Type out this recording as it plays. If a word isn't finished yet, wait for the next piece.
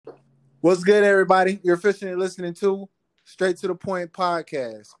What's good, everybody? You're officially listening to Straight to the Point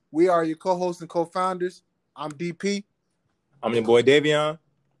podcast. We are your co-hosts and co-founders. I'm DP. I'm your boy Davion.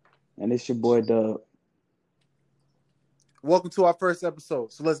 And it's your boy Dub. Welcome to our first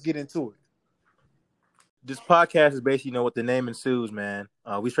episode. So let's get into it. This podcast is basically, what the name ensues, man.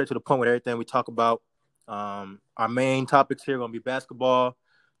 We straight to the point with everything we talk about. Our main topics here are going to be basketball,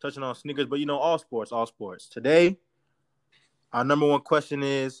 touching on sneakers, but, all sports. Today, our number one question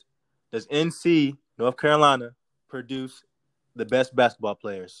is, does NC, North Carolina, produce the best basketball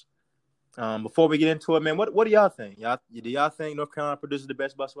players? Before we get into it, man, what do y'all think? Do y'all think North Carolina produces the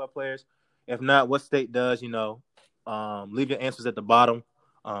best basketball players? If not, what state does? Leave your answers at the bottom.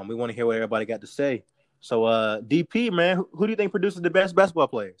 We want to hear what everybody got to say. So, DP, man, who do you think produces the best basketball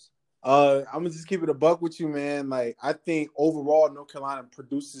players? I'm gonna just keep it a buck with you, man. Like, I think overall North Carolina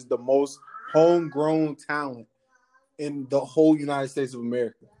produces the most homegrown talent in the whole United States of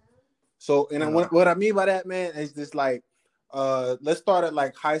America. So, and what I mean by that, man, is just like, let's start at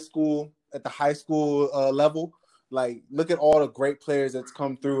like high school, at the high school level. Like, look at all the great players that's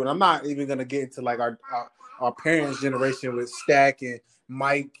come through. And I'm not even going to get into like our parents' generation with Stack and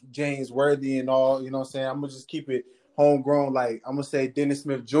Mike, James Worthy and all, you know what I'm saying? I'm going to just keep it homegrown. Like, I'm going to say Dennis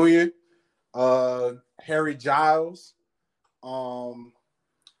Smith Jr., Harry Giles,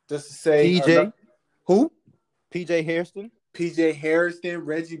 just to say. PJ. Who? PJ Hairston. PJ Hairston,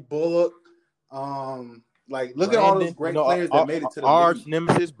 Reggie Bullock. Like, look at all those great players that made it to the arch league.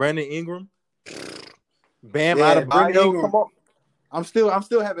 nemesis, Brandon Ingram. Bam, Yeah, out of Brandon bio. Ingram. Come on. I'm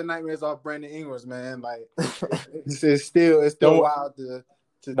still having nightmares off Brandon Ingram's, man. Like, it's still wild to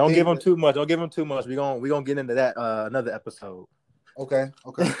don't give him too much. Don't give him too much. We gonna get into that another episode. Okay.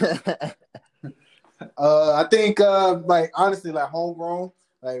 I think like honestly, like homegrown,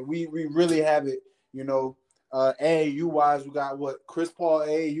 like we really have it. AAU wise, we got Chris Paul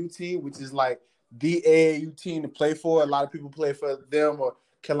AAU team, which is like the AAU team to play for. A lot of people play for them or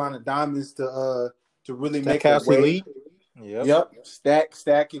Carolina Diamonds to really make a way. Elite. Yep.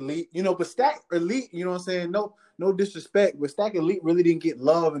 Stack Elite. But Stack Elite, you know what I'm saying? No disrespect, but Stack Elite really didn't get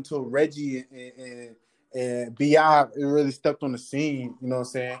love until Reggie and B.I. really stepped on the scene, you know what I'm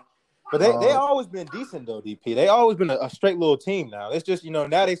saying? But they always been decent though, DP. They always been a straight little team now. It's just,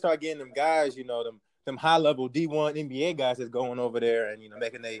 now they start getting them guys, them high level D1 NBA guys that's going over there and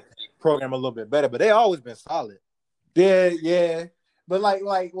making their program a little bit better. But they always been solid. Yeah. But like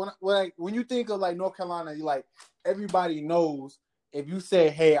when you think of like North Carolina, you like everybody knows if you say,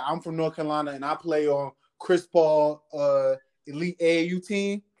 hey, I'm from North Carolina and I play on Chris Paul Elite AAU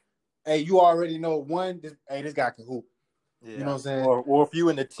team, hey, you already know this guy can hoop. Yeah. You know what I'm saying? Or if you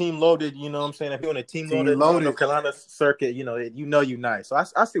in the team loaded, you know what I'm saying? If you're in the team loaded North Carolina circuit, you're nice. So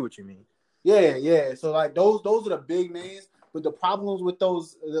I see what you mean. Yeah. So like those are the big names, but the problems with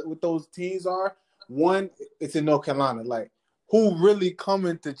those teams are, one, it's in North Carolina. Like, who really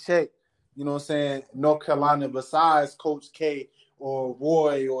coming to check, you know what I'm saying, North Carolina besides Coach K or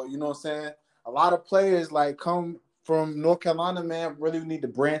Roy or, you know what I'm saying? A lot of players like come from North Carolina, man, really need to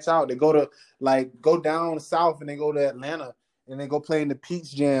branch out. They go down south and they go to Atlanta and they go play in the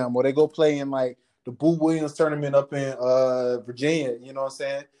Peach Jam or they go play in like the Boo Williams tournament up in Virginia, you know what I'm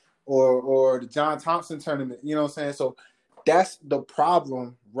saying? Or the John Thompson tournament, you know what I'm saying? So that's the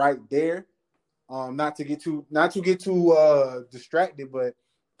problem right there. Not to get too distracted, but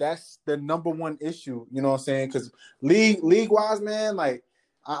that's the number one issue, you know what I'm saying? Because league-wise, man, like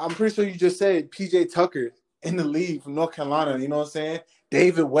I'm pretty sure you just said PJ Tucker in the league from North Carolina, you know what I'm saying?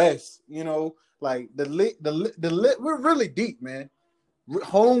 David West, like we're really deep, man.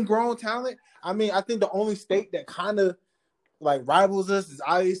 Homegrown talent. I mean, I think the only state that kind of like rivals us is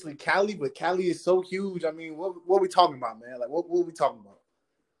obviously Cali, but Cali is so huge. I mean, what we talking about, man? Like, what we talking about?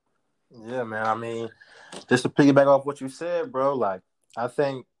 Yeah, man. I mean, just to piggyback off what you said, bro, like, I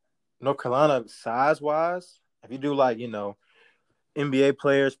think North Carolina, size-wise, if you do, like, NBA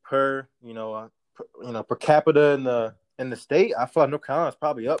players per capita in the state, I feel like North Carolina is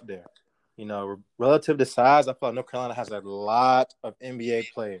probably up there. Relative to size, I feel like North Carolina has a lot of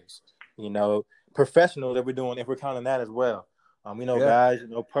NBA players, professional that we're doing, if we're counting that as well. Guys,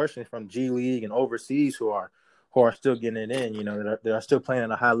 personally from G League and overseas who are still getting it in, that are still playing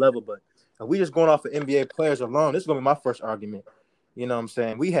at a high level. But if we just going off of NBA players alone, this is going to be my first argument. You know what I'm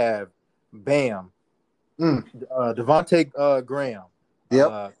saying? We have Bam, Devontae Graham,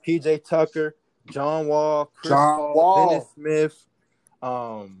 PJ Tucker, John Wall, Chris Paul, Dennis Smith.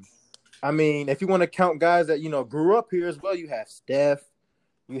 I mean, if you want to count guys that, grew up here as well, you have Steph.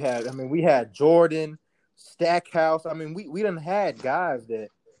 We had Jordan, Stackhouse. I mean, we done had guys that,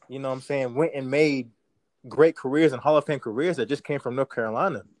 went and made great careers and Hall of Fame careers that just came from North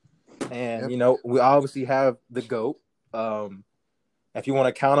Carolina. And Yep. you know, we obviously have the GOAT. If you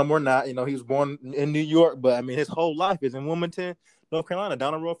want to count him or not, you know, he was born in New York, but I mean, his whole life is in Wilmington, North Carolina,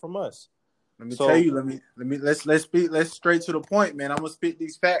 down the road from us. Let me tell So you. Let's straight to the point, man. I'm gonna spit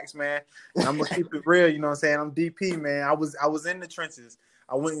these facts, man, and I'm gonna keep it real. You know what I'm saying? I'm DP, man. I was in the trenches.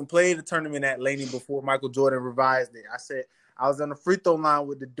 I went and played the tournament at Laney before Michael Jordan revised it. I said I was on the free throw line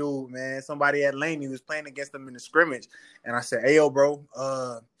with the dude, man. Somebody at Laney was playing against him in the scrimmage, and I said, "Hey, yo, bro."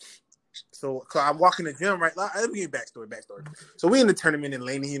 So I'm walking the gym, right? Let me get backstory. So we in the tournament in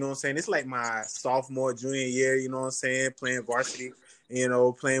Laney, you know what I'm saying? It's like my sophomore, junior year, you know what I'm saying? Playing varsity, you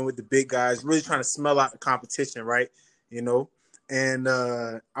know, playing with the big guys, really trying to smell out the competition, right? You know, and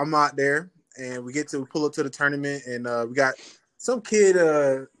I'm out there, and we pull up to the tournament, and we got some kid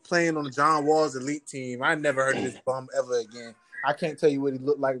playing on the John Wall's elite team. I never heard of this bum ever again. I can't tell you what he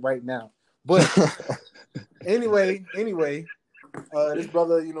looked like right now, but anyway. This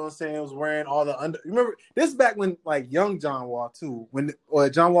brother, you know what I'm saying, was wearing all the under. Remember, this is back when like young John Wall too. When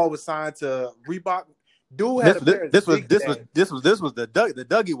John Wall was signed to Reebok, dude had a pair of this was zigzags. the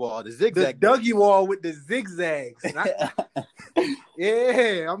Dougie Wall, the The zigzag. Dougie Wall with the zigzags.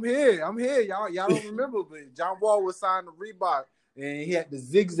 Yeah, I'm here. Y'all don't remember, but John Wall was signed to Reebok, and he had the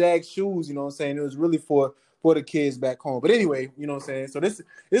zigzag shoes. You know what I'm saying? It was really for the kids back home. But anyway, you know what I'm saying. So this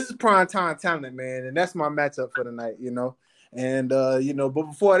is prime time talent, man, and that's my matchup for the night. You know. And you know, but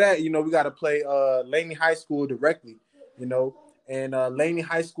before that, you know, we got to play Laney High School directly, you know. And Laney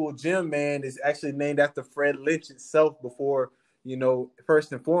High School gym, man, is actually named after Fred Lynch itself before, you know,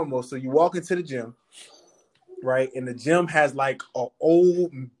 first and foremost. So you walk into the gym, right? And the gym has like an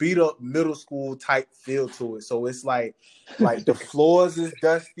old beat up middle school type feel to it. So it's like the floors is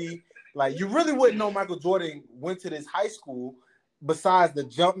dusty. Like you really wouldn't know Michael Jordan went to this high school. Besides the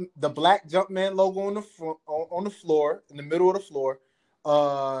black Jumpman logo on the floor, in the middle of the floor,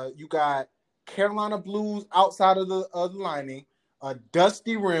 you got Carolina Blues outside of the lining, a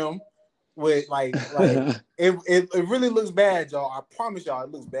dusty rim with like it really looks bad, y'all. I promise y'all, it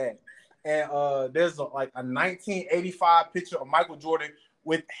looks bad. And there's a 1985 picture of Michael Jordan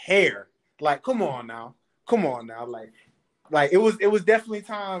with hair. Like, come on now, like it was definitely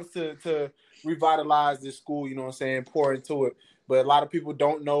times to revitalize this school. You know what I'm saying? Pour into it. But a lot of people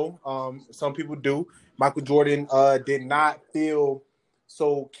don't know. Some people do. Michael Jordan did not feel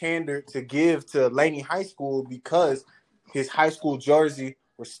so candid to give to Laney High School because his high school jersey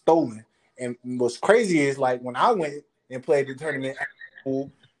was stolen. And what's crazy is like when I went and played the tournament at school,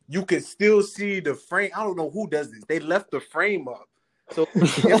 you could still see the frame. I don't know who does this. They left the frame up. So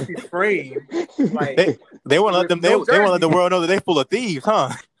the empty frame, like they want to let them. They want to let the world know that they full of thieves,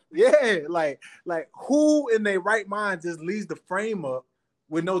 huh? Yeah, like who in their right mind just leaves the frame up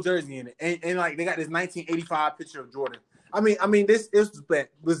with no jersey in it, and like they got this 1985 picture of Jordan. I mean, this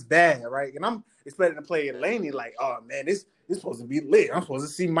was bad, right? And I'm expecting to play at Laney, like, oh man, this supposed to be lit. I'm supposed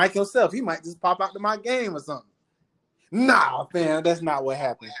to see Mike himself. He might just pop out to my game or something. Nah, fam, that's not what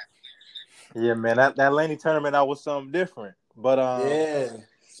happened. Yeah, man, that Laney tournament that was something different. But yeah,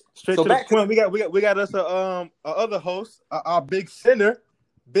 straight to the point. We got us a other host, our big center.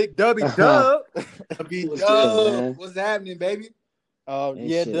 Big Dubby Dub. What's happening, baby?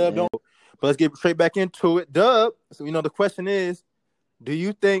 Yeah, Dub. Don't. But let's get straight back into it. Dub. So, you know, the question is, do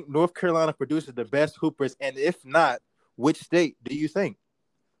you think North Carolina produces the best hoopers? And if not, which state do you think?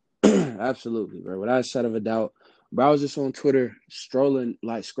 Absolutely, bro. Without a shadow of a doubt. But I was just on Twitter scrolling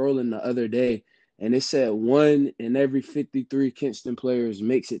the other day, and it said 1 in every 53 Kinston players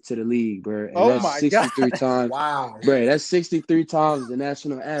makes it to the league, bro. And that's 63 times. Wow. Bro, that's 63 times the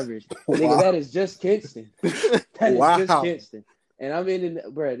national average. Wow. Nigga, that is just Kinston. That is just Kinston. And I mean,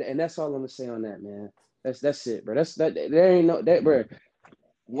 bro, and that's all I'm gonna say on that, man. That's it, bro. There ain't no that, bro.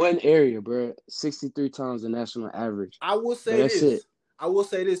 One area, bro. 63 times the national average. I will say this. I will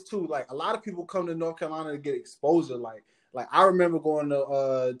say this too. Like a lot of people come to North Carolina to get exposure. Like I remember going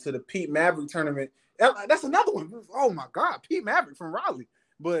to the Pete Maverick tournament. That's another one. Oh my God, Pete Maverick from Raleigh.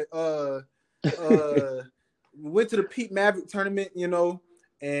 But went to the Pete Maverick tournament, you know,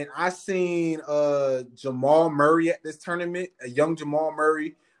 and I seen Jamal Murray at this tournament, a young Jamal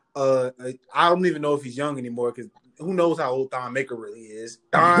Murray. I don't even know if he's young anymore because who knows how old Thon Maker really is.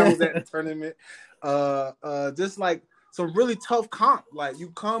 Don was at the tournament. Just like some really tough comp. Like you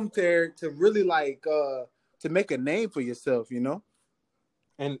come there to really like to make a name for yourself, you know.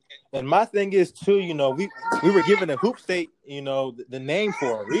 And my thing is too, you know, we were given a hoop state, you know, the name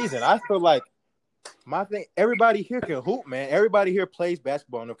for a reason. I feel like my thing, everybody here can hoop, man. Everybody here plays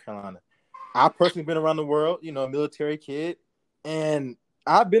basketball in North Carolina. I've personally been around the world, you know, military kid, and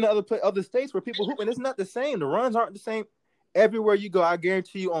I've been to other states where people hoop, and it's not the same. The runs aren't the same. everywhere you go, I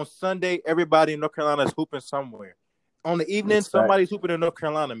guarantee you on Sunday, everybody in North Carolina is hooping somewhere. On the evening, That's fact. somebody's hooping in North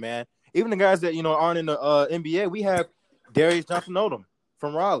Carolina, man. Even the guys that aren't in the NBA, we have Darius Johnson Odom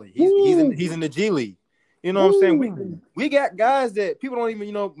from Raleigh. Woo, He's in the G League. You know what I'm saying? woo. We got guys that people don't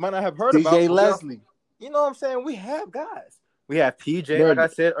even might not have heard about. CJ But Leslie. you know what I'm saying? We have guys. We have PJ, Bro, like I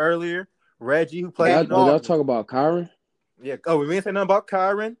said earlier, Reggie who played. did y'all talk about Kyron? Yeah. Oh, we didn't say nothing about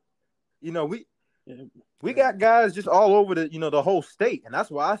Kyron. We got guys just all over the whole state, and that's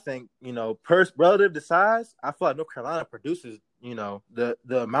why I think relative to size, I feel like North Carolina produces the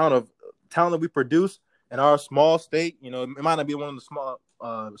amount of talent we produce in our small state. It might not be one of the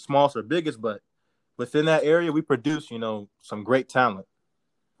smallest or biggest, but within that area, we produce some great talent.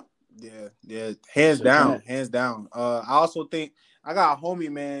 Yeah, hands down. I also think I got a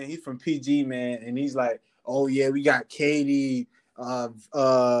homie, man. He's from PG, man, and he's like, oh yeah, we got Katie,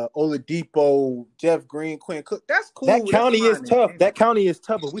 Oladipo, Jeff Green, Quinn Cook. That's cool. That county is fine. tough. That county is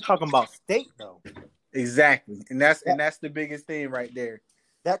tough, but we talking about state though. Exactly, and that's the biggest thing right there.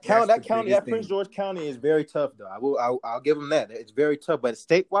 That Prince George County is very tough though. I'll give them that. It's very tough, but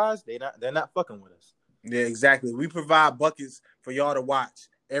state wise, they're not fucking with us. Yeah, exactly. We provide buckets for y'all to watch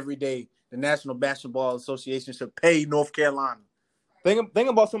every day. The National Basketball Association should pay North Carolina. Think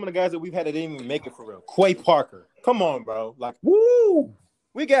about some of the guys that we've had that didn't even make it for real. Quay Parker. Come on, bro. Like, woo!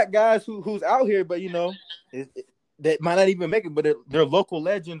 We got guys who's out here, but that might not even make it, but they're local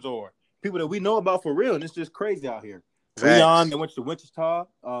legends or people that we know about for real, and it's just crazy out here. Leon that went to Wichita.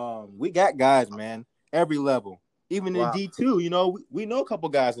 We got guys, man, every level. Even in D2, we know a couple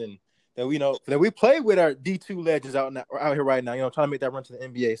guys that we play with our D2 legends out here right now, trying to make that run to the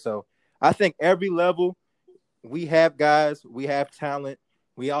NBA. So I think every level we have guys, we have talent.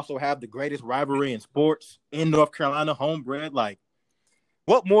 We also have the greatest rivalry in sports in North Carolina, homebred. Like,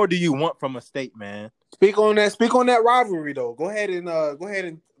 what more do you want from a state, man? Speak on that rivalry though. Go ahead and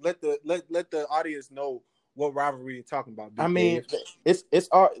let the audience know what rivalry you're talking about. I mean, it's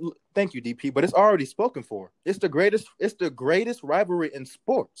thank you, DP, but it's already spoken for. It's the greatest rivalry in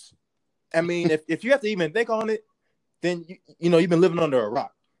sports. I mean, if you have to even think on it, then you've been living under a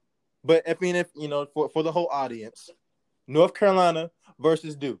rock. But if for the whole audience, North Carolina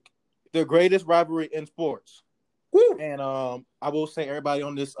versus Duke, the greatest rivalry in sports. Woo! And I will say, everybody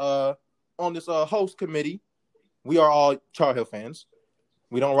on this host committee, we are all Char Hill fans.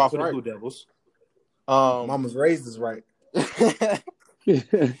 We don't rock with the Blue Devils. Mama's raised us right.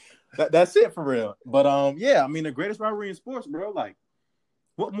 That's it for real. But yeah, I mean, the greatest rivalry in sports, bro. Like,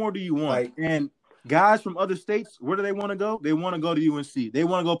 what more do you want? And guys from other states, where do they want to go? They want to go to UNC. They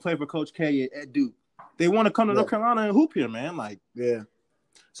want to go play for Coach K at Duke. They want to come to North Carolina and hoop here, man. Like, yeah.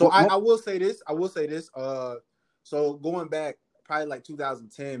 So I will say this. So going back probably like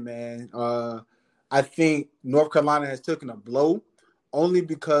 2010, man. I think North Carolina has taken a blow only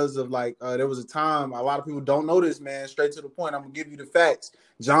because of there was a time, a lot of people don't know this, man. Straight to the point, I'm gonna give you the facts.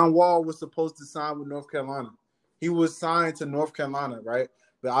 John Wall was supposed to sign with North Carolina. He was signed to North Carolina, right?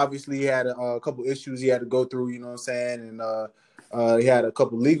 But obviously he had a couple issues he had to go through, you know what I'm saying? And he had a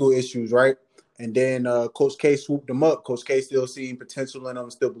couple legal issues, right? And then Coach K swooped him up. Coach K still seeing potential in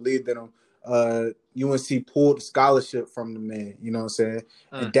him, still believed in him. UNC pulled the scholarship from the man, you know what I'm saying?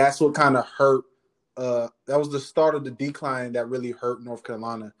 And that's what kind of hurt. That was the start of the decline that really hurt North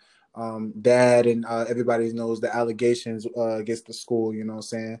Carolina. Dad and everybody knows the allegations against the school, you know what I'm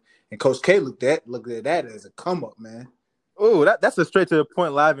saying? And Coach K looked at that as a come up, man. Oh, that's a straight to the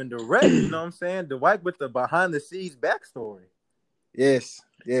point, live and direct. You know what I'm saying? Dwight with the behind the scenes backstory. Yes,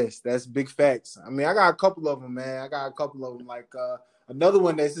 that's big facts. I mean, I got a couple of them, man. Like another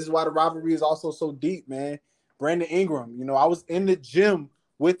one. This is why the rivalry is also so deep, man. Brandon Ingram. I was in the gym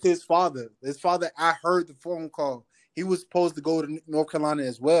with his father. I heard the phone call. He was supposed to go to North Carolina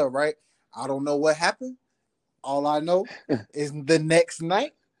as well, right? I don't know what happened. All I know is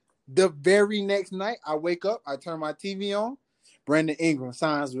the very next night, I wake up, I turn my TV on, Brandon Ingram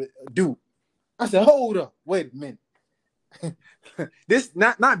signs with Duke. I said, hold up, wait a minute. This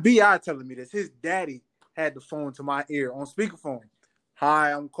not B.I. telling me this. His daddy had the phone to my ear on speakerphone.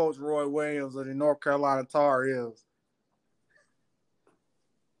 Hi, I'm Coach Roy Williams of the North Carolina Tar Heels.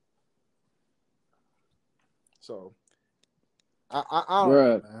 So, I don't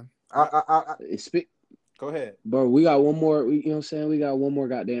know, man. Go ahead. Bro, we got one more, you know what I'm saying? We got one more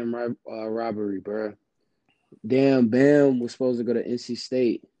goddamn robbery, bro. Damn, Bam was supposed to go to NC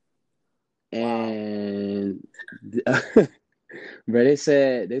State. And bro, they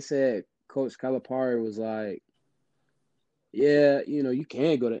said Coach Calipari was like, yeah, you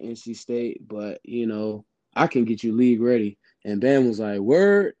can go to NC State, but I can get you league ready. And Bam was like,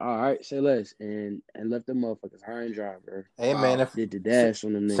 "Word, all right, say less," and left them motherfuckers high and dry, bro. Hey man, Wow. Did the dash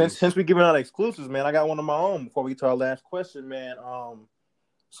on them since niggas. since we giving out exclusives, man, I got one of my own before we get to our last question, man.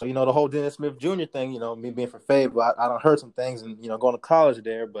 So the whole Dennis Smith Jr. thing, me being from Fayetteville, I done heard some things, and going to college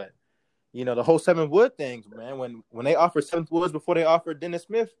there, but the whole Seventh Wood things, man. When they offered Seventh Woods before they offered Dennis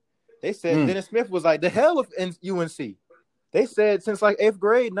Smith, they said Dennis Smith was like the hell of UNC. They said since like 8th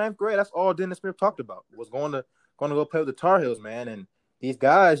grade, 9th grade, that's all Dennis Smith talked about was going to go play with the Tar Heels, man. And these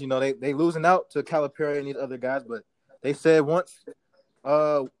guys, they losing out to Calipari and these other guys, but they said once they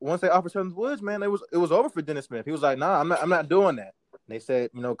offered Seventh Woods, man, it was over for Dennis Smith. He was like, nah, I'm not doing that. And they said,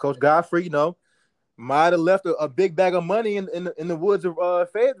 Coach Godfrey, might have left a big bag of money in the woods of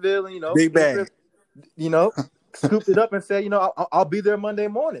Fayetteville, and Big bag. Smith, scooped it up and said, I'll be there Monday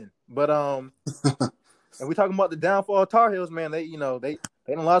morning. But and we talking about the downfall of Tar Heels, man. They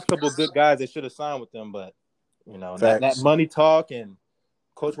done lost a couple of good guys they should have signed with them, but that money talk and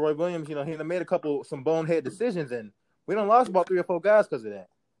Coach Roy Williams, he done made some bonehead decisions, and we done lost about 3 or 4 guys because of that.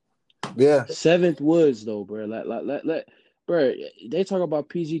 Yeah. Seventh Woods though, bro. Bro. They talk about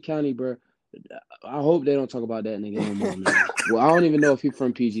PG County, bro. I hope they don't talk about that nigga no more, man. Well, I don't even know if he's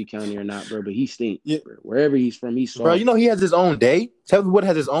from PG County or not, bro. But he stinks. Yeah. Bro. Wherever he's from, he's soft. Bro, he has his own day. Seventh Wood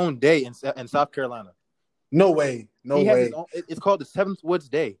has his own day in South Carolina. No way. No way. It's called the Seventh Woods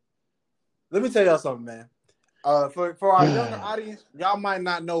Day. Let me tell y'all something, man. For our younger audience, y'all might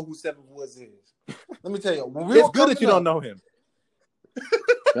not know who Seventh Woods is. Let me tell you, it's good that you don't know him.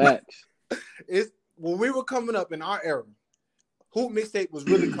 Facts. When we were coming up in our era, Hoop Mixtape was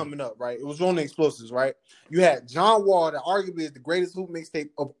really coming up, right? It was on the explosives, right? You had John Wall, that arguably is the greatest Hoop Mixtape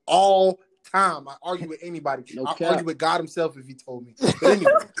of all time. I argue with anybody. I argue with God himself if he told me.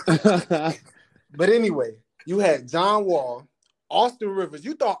 But anyway, you had John Wall, Austin Rivers.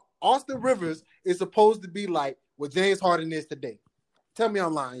 You thought Austin Rivers is supposed to be like what James Harden is today. Tell me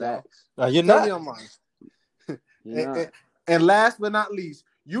I'm lying, y'all. You're Tell not. me I'm lying. And last but not least,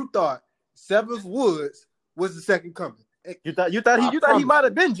 you thought Seventh Woods was the second coming. You thought he might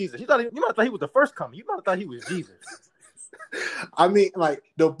have been Jesus. You might have thought he was the first coming. You might have thought he was Jesus. I mean, like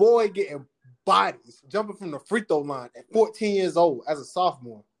the boy getting bodies, jumping from the free throw line at 14 years old as a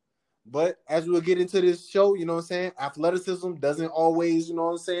sophomore. But as we'll get into this show, you know what I'm saying, athleticism doesn't always, you know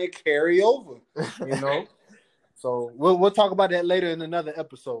what I'm saying, carry over, So we'll talk about that later in another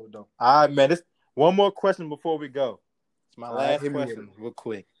episode, though. All right, man. One more question before we go. It's my last question, real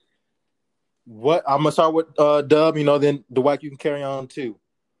quick. I'm gonna start with Dub. Then Dwight, you can carry on too.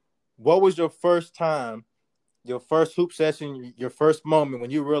 What was your first time, your first hoop session, your first moment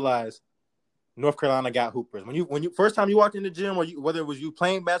when you realized North Carolina got hoopers? When you first time you walked in the gym, or whether it was you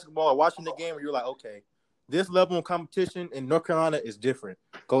playing basketball or watching the game, where you were like, okay, this level of competition in North Carolina is different.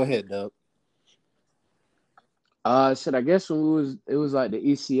 Go ahead, Dub. I guess when it was like the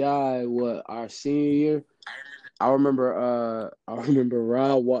ECI, our senior year. I remember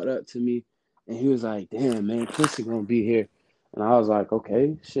Rob walked up to me and he was like, "Damn, man, Kinston gonna be here." And I was like,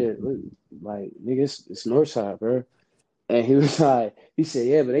 "Okay, shit, like nigga, it's Northside, bro." And he was like, he said,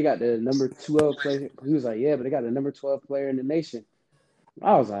 "Yeah, but they got the number 12 player." He was like, "Yeah, but they got the number 12 player in the nation."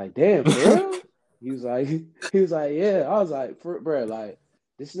 I was like, "Damn, for real?" He was like, "Yeah." I was like, "Bro, like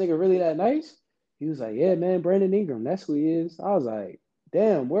this nigga really that nice?" He was like, "Yeah, man, Brandon Ingram, that's who he is." I was like,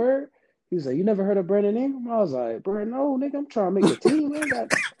 "Damn, word?" He was like, "You never heard of Brandon Ingram?" I was like, "Bro, no, nigga, I'm trying to make the team, man.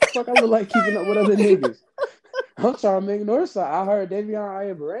 Fuck, I look like keeping up with other niggas. I'm trying to make Northside. I heard Davion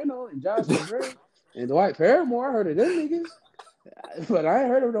Ayabareno and Josh McGray and Dwight Paramore. I heard of them niggas. But I ain't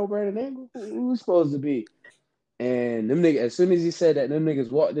heard of no Brandon Ingram. Who's supposed to be?" And them niggas, as soon as he said that, them niggas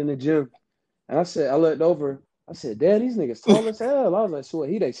walked in the gym. And I looked over. I said, "Damn, these niggas tall as hell." I was like, "So what,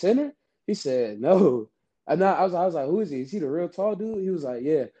 he they center?" He said, "No." I was like, "Who is he? Is he the real tall dude?" He was like,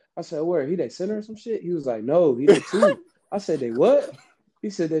 "Yeah." I said, "Where? He they center or some shit?" He was like, "No, he they two." I said, "They what?" He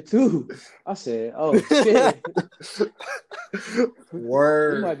said, "They're two." I said, "Oh shit."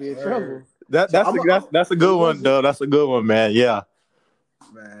 Word. We might be in trouble. That's a good one, though. That's a good one, man. Yeah.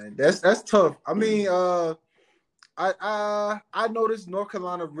 Man, that's tough. I mean, I noticed North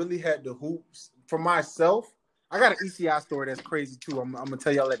Carolina really had the hoops. For myself, I got an ECI story that's crazy too. I'm gonna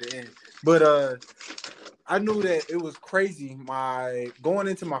tell y'all at the end. But I knew that it was crazy. Going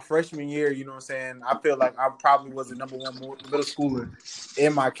into my freshman year, you know what I'm saying? I feel like I probably was the number one middle schooler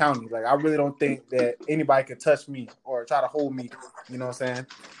in my county. Like I really don't think that anybody could touch me or try to hold me, you know what I'm saying?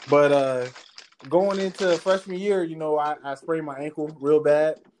 But going into freshman year, I sprained my ankle real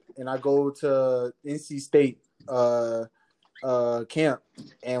bad, and I go to NC State camp.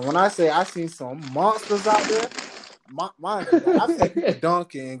 And when I say I seen some monsters out there, I've seen people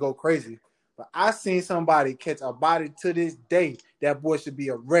dunk and go crazy. But I seen somebody catch a body to this day. That boy should be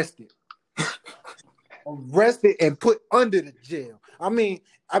arrested. Arrested and put under the jail. I mean,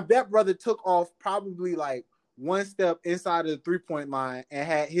 that brother took off probably like one step inside of the 3-point line and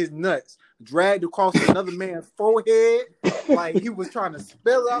had his nuts dragged across another man's forehead like he was trying to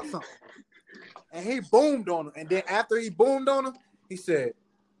spell out something. And he boomed on him. And then after he boomed on him, he said,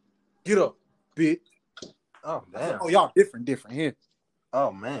 "Get up, bitch." Oh, I said, damn. "Oh, y'all different here."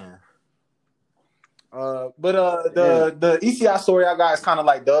 Oh, man. The ECI story I got is kind of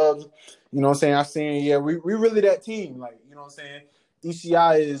like Dubs. You know what I'm saying? I'm saying, yeah, we really that team. Like, you know what I'm saying?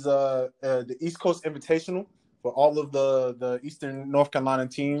 ECI is the East Coast Invitational for all of the Eastern North Carolina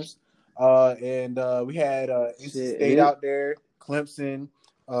teams. And we had NC State out there, Clemson,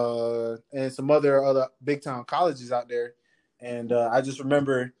 and some other big time colleges out there. And I just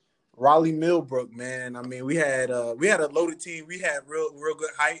remember Raleigh Millbrook, man. I mean, we had a loaded team. We had real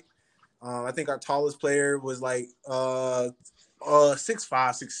good height. I think our tallest player was like 6'5",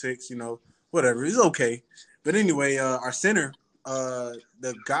 6'6", you know, whatever. It's okay. But anyway, our center,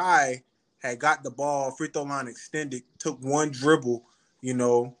 the guy had got the ball, free throw line extended, took one dribble, you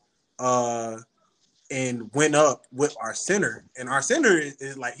know, and went up with our center. And our center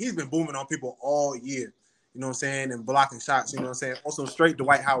is like, he's been booming on people all year, you know what I'm saying, and blocking shots, you know what I'm saying. Also straight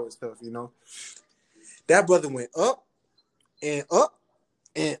Dwight Howard stuff, you know. That brother went up and up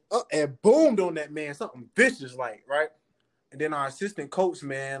and boomed on that man, something vicious like, right? And then our assistant coach,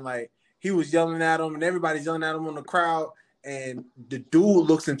 man, like, he was yelling at him and everybody's yelling at him on the crowd. And the dude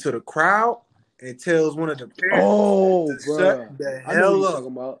looks into the crowd and tells one of the parents to shut the hell up.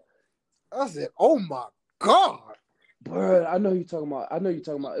 Talking about. I said, "Oh my God." Bro, I know you talking about. It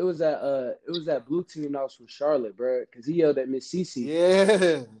was that blue team that was from Charlotte, bro, because he yelled at Miss Cece.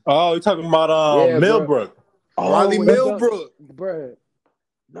 Yeah. Oh, you're talking about Millbrook. Raleigh Millbrook. Bro.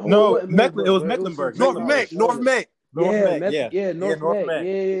 No, it was Mecklenburg. North Meck. North Meck.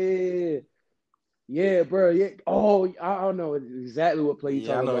 Yeah, bro. Yeah. Oh, I don't know exactly what play you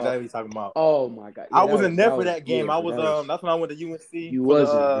talking about. I know exactly what you're talking about. Oh my God. Yeah, I wasn't there for that game. That's when I went to UNC for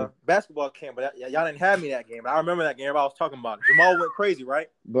the basketball camp. But y'all didn't have me that game. But I remember that game. Everybody was talking about it. Jamal went crazy, right?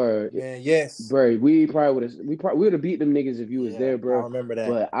 Bro. Yeah, yes. Bro, we would have beat them niggas if you was there, bro. I remember that.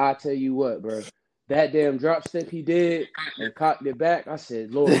 But I tell you what, bro. That damn drop step he did and cocked it back, I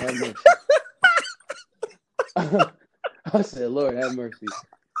said, Lord have mercy. I said, Lord have mercy.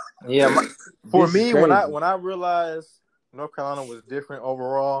 Yeah, for me, when I realized North Carolina was different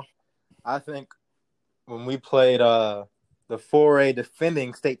overall, I think when we played the 4A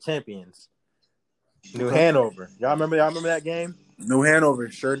defending state champions, New Hanover. Y'all remember that game? New Hanover,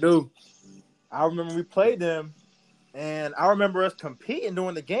 sure do. I remember we played them, and I remember us competing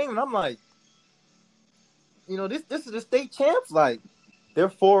during the game, and I'm like, you know, this is the state champs. Like, they're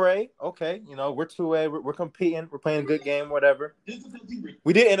 4A, okay. You know, we're 2A. We're competing. We're playing a good game, whatever.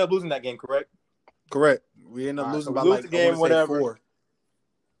 We did end up losing that game, correct? Correct. We ended up losing by like, the game, whatever. 4.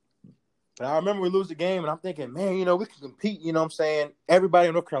 But I remember we lose the game, and I'm thinking, man, you know, we can compete. You know what I'm saying? Everybody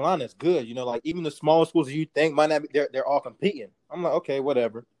in North Carolina is good. You know, like, even the small schools that you think might not be, they're all competing. I'm like, okay,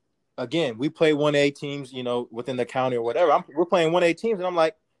 whatever. Again, we play 1A teams, you know, within the county or whatever. We're playing 1A teams, and I'm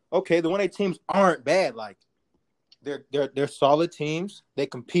like, okay, the 1A teams aren't bad. Like, they're solid teams. They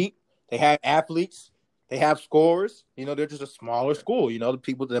compete. They have athletes. They have scorers. You know, they're just a smaller school. You know,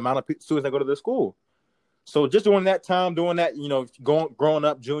 the amount of students that go to the school. So just during that time, you know, growing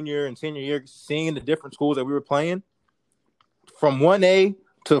up junior and senior year, seeing the different schools that we were playing, from 1A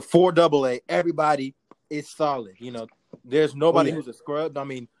to 4AA, everybody is solid. You know, there's nobody who's a scrub. I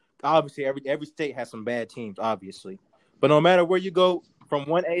mean, obviously every state has some bad teams, obviously, but no matter where you go, from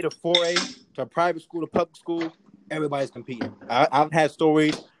 1A to 4A to private school to public school, everybody's competing. I've had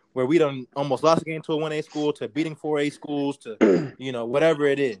stories where we done almost lost a game to a 1A school, to beating 4A schools, to, you know, whatever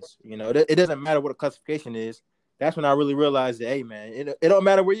it is. You know, it doesn't matter what a classification is. That's when I really realized that, hey, man, it don't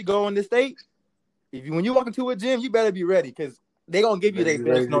matter where you go in this state. When you walk into a gym, you better be ready, because they're going to give you their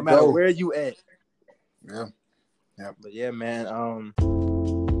best no matter where you at. Yeah. Yeah. But, yeah, man.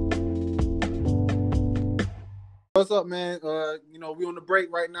 What's up, man? You know, we on the break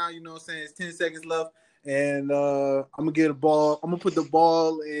right now. You know what I'm saying? It's 10 seconds left. And I'm gonna get a ball. I'm gonna put the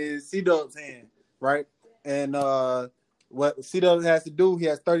ball in C-Dub's hand, right? And what C-Dub has to do, he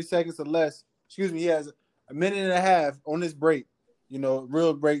has 30 seconds or less. Excuse me, he has a minute and a half on this break. You know,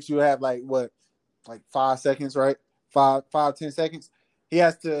 real breaks you have like 5 seconds, right? 10 seconds. He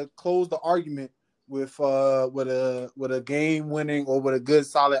has to close the argument with a game winning or with a good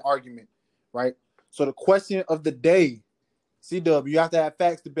solid argument, right? So the question of the day, C-Dub, you have to have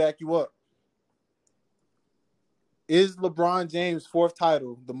facts to back you up. Is LeBron James' fourth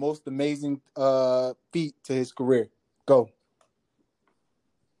title the most amazing feat to his career? Go.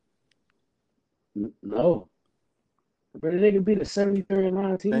 No. Bro, the nigga beat a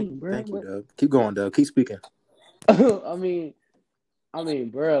 73-19, bro. Thank you, Doug. Keep going, Doug. Keep speaking. I mean,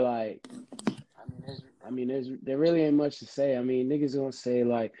 bro, like, there really ain't much to say. I mean, niggas gonna say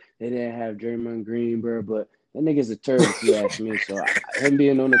like they didn't have Draymond Green, bro, but that nigga's a turd if you ask me. So him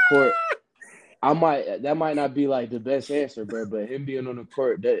being on the court, that might not be like the best answer, bro, but him being on the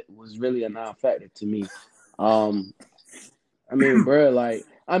court, that was really a non-factor to me. I mean, bro, like,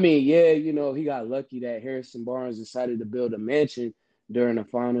 yeah, you know, he got lucky that Harrison Barnes decided to build a mansion during the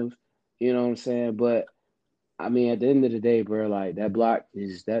finals. You know what I'm saying? But I mean, at the end of the day, bro, like that block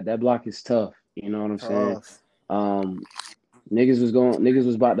is tough. You know what I'm saying? Niggas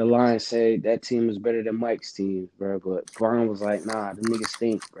was about to lie and say that team was better than Mike's team, bro. But Brian was like, nah, the niggas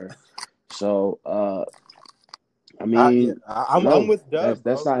stink, bro. So, I'm with Dub.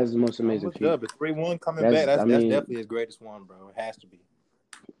 That's not his most amazing feat. Dub. It's 3-1 coming back. That's definitely his greatest one, bro. It has to be.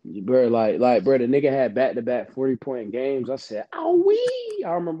 Bro, bro, the nigga had back-to-back 40-point games. I said, "Oh wee!"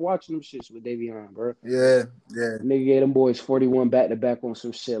 I remember watching them shits with Davion, bro. Yeah. Nigga gave them boys 41 back-to-back on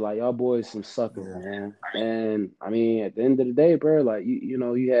some shit. Like, y'all boys some suckers, man. And I mean, at the end of the day, bro, like you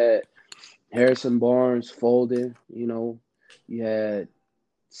know, you had Harrison Barnes folding. You know, you had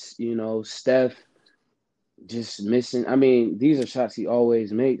Steph just missing. I mean, these are shots he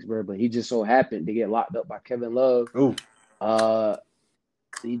always makes, bro. But he just so happened to get locked up by Kevin Love. Ooh.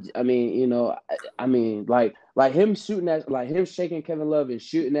 Like him shooting that, like him shaking Kevin Love and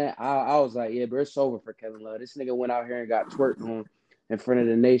shooting that, I was like, yeah, bro, it's over for Kevin Love. This nigga went out here and got twerked on in front of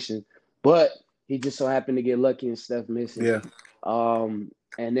the nation, but he just so happened to get lucky and Steph missing. Yeah. And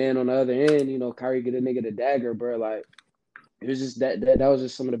then on the other end, you know, Kyrie get a nigga the dagger, bro. Like it was just that was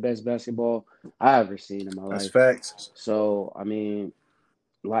just some of the best basketball I ever seen in my life. That's facts. So I mean,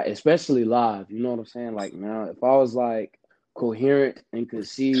 like especially live, you know what I'm saying? Like now, if I was like coherent and could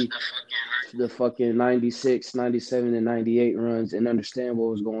see the fucking 96, 97, and 98 runs and understand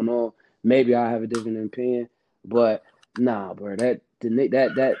what was going on, maybe I have a different opinion. But nah, bro, that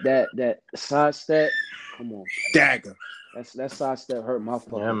sidestep, come on, dagger. That sidestep hurt my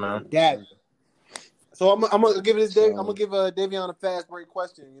fucking man. Dagger. So I'm gonna give this. I'm gonna give Davion a fast break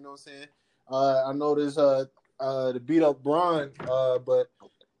question. You know what I'm saying? I know there's the beat up Bron, but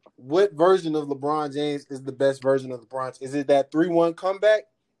what version of LeBron James is the best version of LeBron? Is it that 3-1 comeback?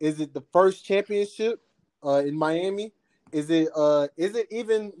 Is it the first championship in Miami? Is it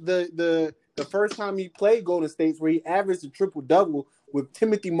even the first time he played Golden State where he averaged a triple-double with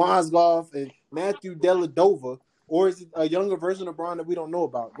Timothy Mozgov and Matthew Dellavedova? Or is it a younger version of LeBron that we don't know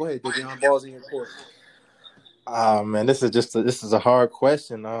about? Go ahead, Davion. Ball's in your court. Man, this is a hard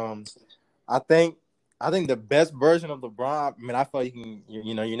question. I think the best version of LeBron, I mean, I feel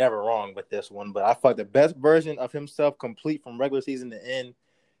you're never wrong with this one, but I feel like the best version of himself complete from regular season to end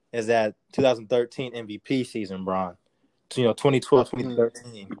is that 2013 MVP season, Bron. 2012,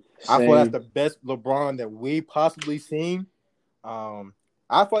 2013. I feel that's the best LeBron that we possibly seen. I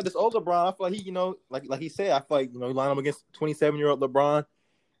feel like this old LeBron, I feel like he, like he said, I feel like, you line him against 27-year-old LeBron.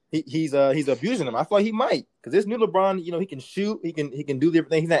 He's abusing him. I feel like he might, because this new LeBron, he can shoot, he can do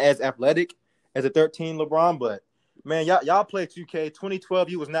everything. He's not as athletic as a 13 LeBron, but man, y'all play 2K 2012.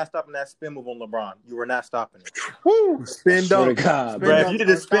 You was not stopping that spin move on LeBron. You were not stopping it. Woo! Spin dunk, bro. If you did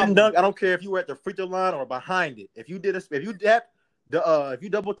a spin dunk, I don't care if you were at the free throw line or behind it. If you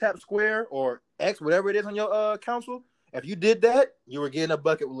double tap square or X, whatever it is on your console, if you did that, you were getting a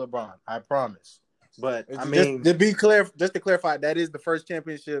bucket with LeBron. I promise. But I mean, just to clarify, that is the first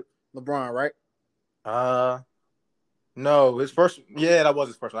championship LeBron, right? No, his first. Yeah, that was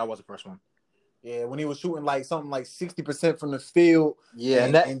his first one. That was the first one. Yeah, when he was shooting like something like 60% from the field. Yeah,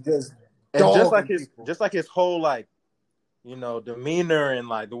 and just like his whole demeanor and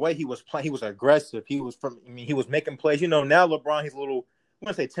like the way he was playing, he was aggressive. He was making plays. Now LeBron, he's a little, I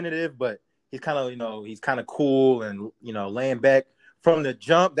wouldn't say tentative, but he's kind of cool and laying back from the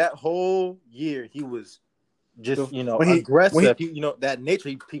jump. That whole year he was just aggressive. That nature,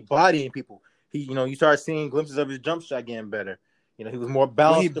 he bodying people. You start seeing glimpses of his jump shot getting better. He was more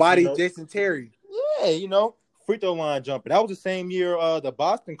balanced. When he bodied Jason Terry. Yeah, free throw line jumping. That was the same year the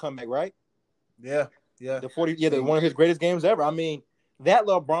Boston comeback, right? Yeah. One of his greatest games ever. I mean, that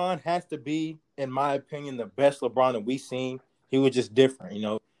LeBron has to be, in my opinion, the best LeBron that we've seen. He was just different,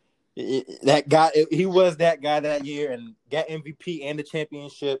 that guy. He was that guy that year and got MVP and the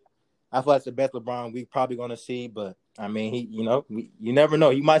championship. I feel that's the best LeBron we probably going to see. But I mean, you never know.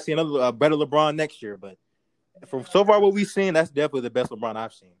 You might see another better LeBron next year, but. From so far what we've seen, that's definitely the best LeBron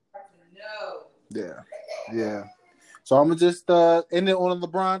I've seen. Yeah. So I'm gonna just end it on a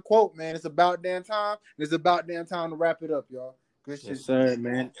LeBron quote, man. It's about damn time. It's about damn time to wrap it up, y'all. Good shit. Yes, sir,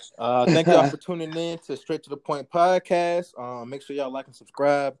 man. Thank y'all for tuning in to Straight to the Point podcast. Make sure y'all like and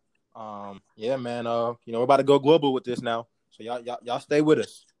subscribe. Yeah, man. We're about to go global with this now, so y'all stay with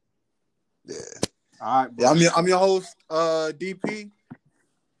us. Yeah. All right, bro. Yeah, I'm your host, DP.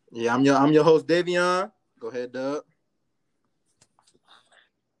 Yeah, I'm your host, Davion. Go ahead, Doug.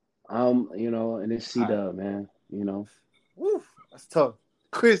 And it's C-Dub, man. Woo, that's tough.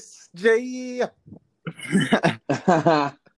 Chris J.